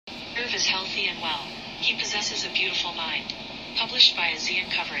Irv is healthy and well. He possesses a beautiful mind. Published by ASEAN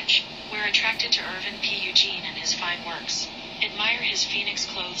Coverage. We're attracted to Irvin P. Eugene and his fine works. Admire his Phoenix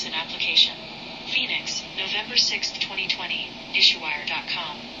clothes and application. Phoenix, November 6, 2020,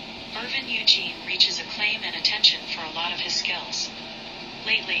 Issuewire.com. Irvin Eugene reaches acclaim and attention for a lot of his skills.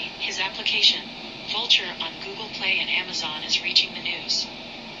 Lately, his application, Vultr, on Google Play and Amazon is reaching the news.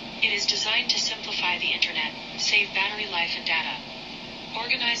 It is designed to simplify the internet, save battery life and data,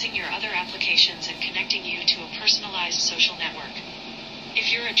 organizing your other applications and connecting you to a personalized social network.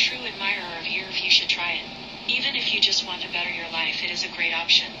 If you're a true admirer of Irv, you should try it. Even if you just want to better your life, it is a great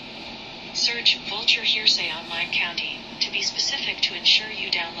option. Search Vultr Hearsay Online County to be specific to ensure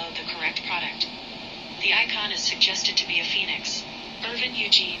you download the correct product. The icon is suggested to be a phoenix. Irvin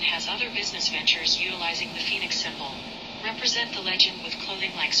Eugene has other business ventures utilizing the phoenix symbol. Represent the legend with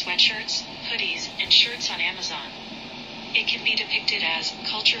clothing like sweatshirts, hoodies, and shirts on Amazon. It can be depicted as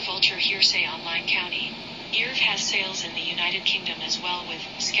Culture Vultr Hearsay Online County. Irv has sales in the United Kingdom as well with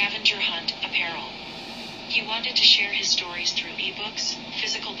Scavenger Hunt apparel. He wanted to share his stories through ebooks,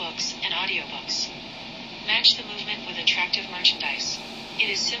 physical books, and audiobooks. Match the movement with attractive merchandise. It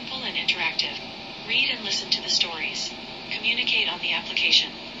is simple and interactive. Read and listen to the stories. Communicate on the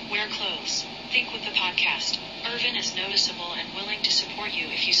application. Wear clothes. Think with the podcast. Irvin is noticeable and willing to support you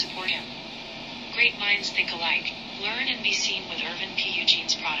if you support him. Great minds think alike. Learn and be seen with Irvin P.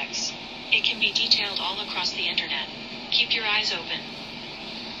 Eugene's products. It can be detailed all across the internet. Keep your eyes open.